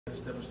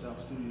Stepping Stop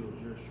Studios,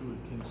 yours truly,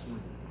 King Swing,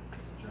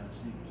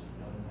 JohnSigearsSwingout.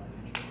 That was my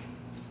intro.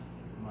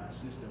 My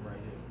assistant right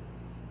here.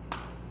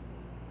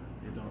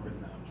 It don't really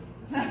know I'm joking.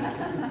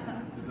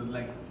 It's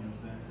Alexis, you know what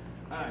I'm saying?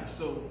 Alright,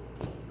 so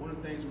one of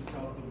the things we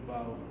talked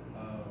about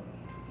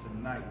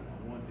tonight,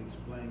 I wanted to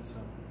explain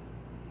something.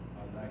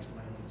 I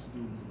explained to the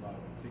students about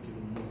a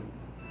particular move,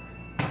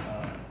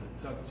 the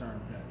tuck turn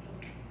pattern.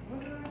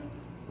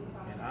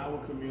 In our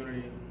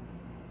community,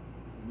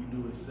 we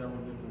do it several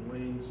different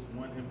ways.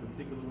 One in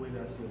particular way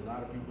that I see a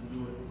lot of people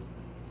do it,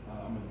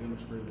 I'm going to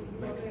demonstrate with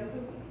Alexis.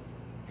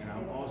 And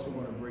I'm also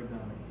going to break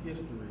down the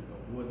history of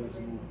where this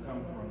move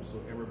comes from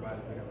so everybody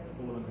can have a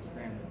full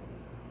understanding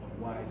of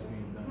why it's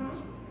being done this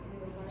way.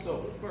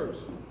 So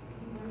first,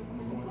 I'm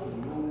going to go into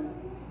the move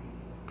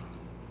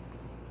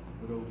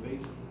with old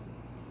basic.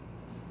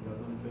 Y'all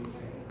done the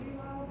basic?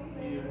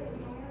 Here,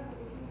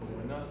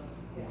 open up,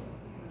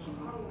 2,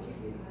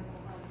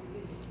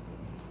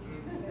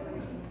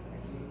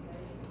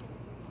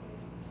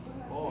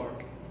 or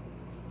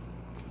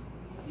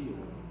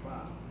here,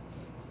 5.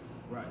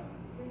 Right.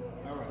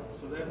 All right.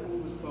 So that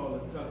move is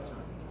called a tuck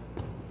turn.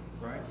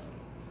 Right.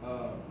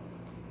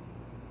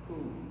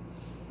 Cool.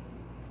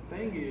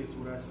 Thing is,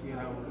 what I see in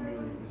our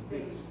community is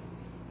this.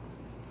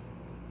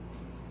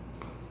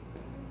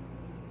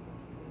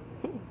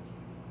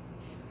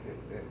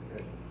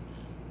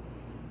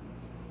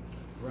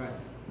 Right.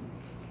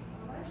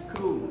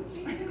 Cool.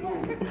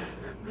 Cool.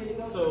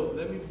 So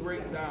let me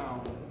break down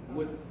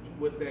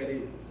what that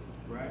is,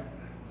 right?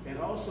 And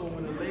also,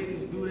 when the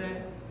ladies do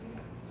that,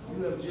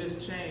 you have just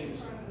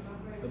changed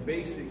the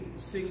basic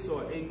 6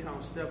 or 8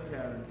 count step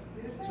pattern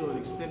to an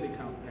extended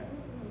count pattern.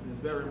 And it's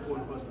very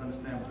important for us to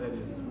understand what that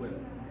is as well.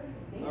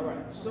 All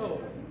right,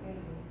 so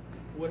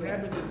what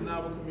happens is in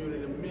our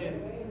community, the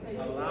men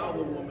allow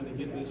the woman to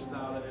get their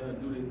style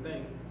and do their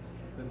thing.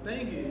 The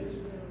thing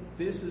is,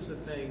 this is a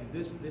thing,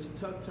 this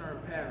tuck turn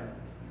pattern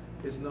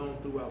is known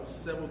throughout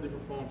several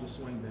different forms of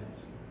swing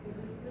dance.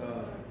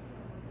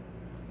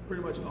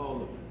 Pretty much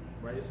all of them,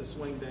 right? It's a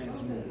swing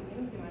dance move.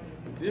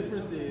 The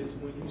difference is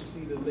when you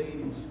see the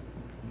ladies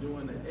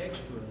doing the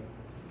extra,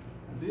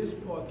 this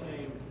part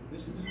came,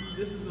 this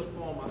is a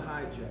form of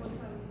hijacking,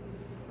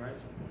 right?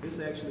 This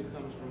actually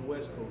comes from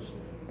West Coast.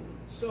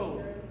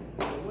 So,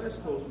 on the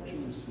West Coast, what you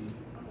would see,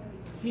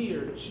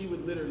 here, she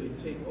would literally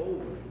take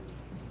over.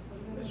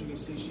 As you can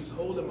see, she's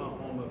holding my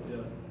arm up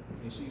there,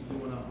 and she's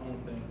doing her own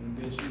thing, and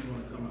then she's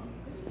going to come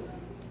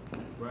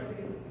out,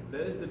 right?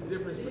 That is the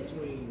difference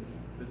between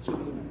the two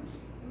moves.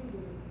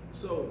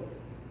 So,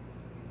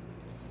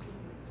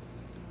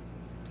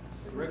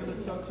 regular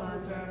tuck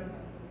turn pattern,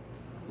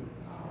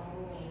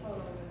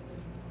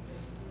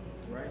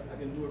 right? I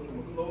can do it from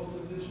a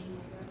closed position.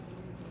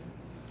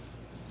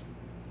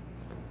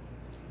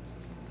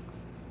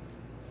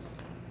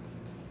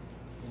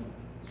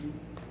 Two,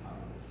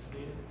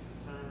 here,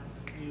 turn,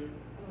 here,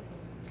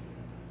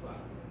 5.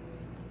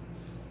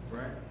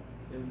 Right?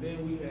 And then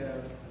we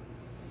have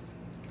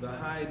the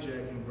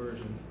hijacking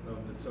version of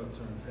the tuck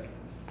turn pattern,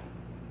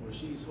 where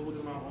she's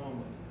holding my arm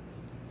up,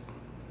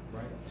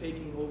 right?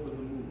 Taking over the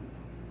move,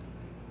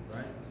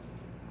 right?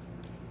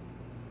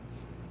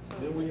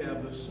 Then we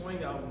have the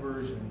swing out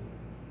version,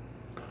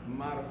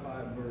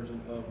 modified version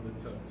of the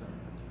tuck turn,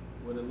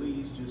 where the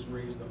leads just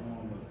raise the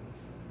arm up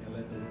and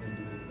let the woman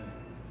do their thing.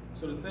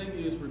 So the thing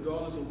is,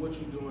 regardless of what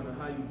you're doing or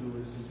how you do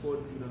it, it's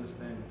important for you to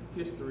understand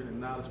the history and the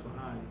knowledge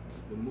behind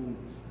the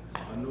moves.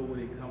 I know where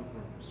they come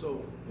from.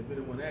 So if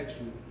anyone asks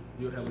you,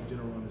 you'll have a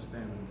general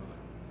understanding about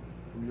it.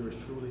 From yours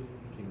truly,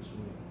 King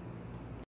Swing.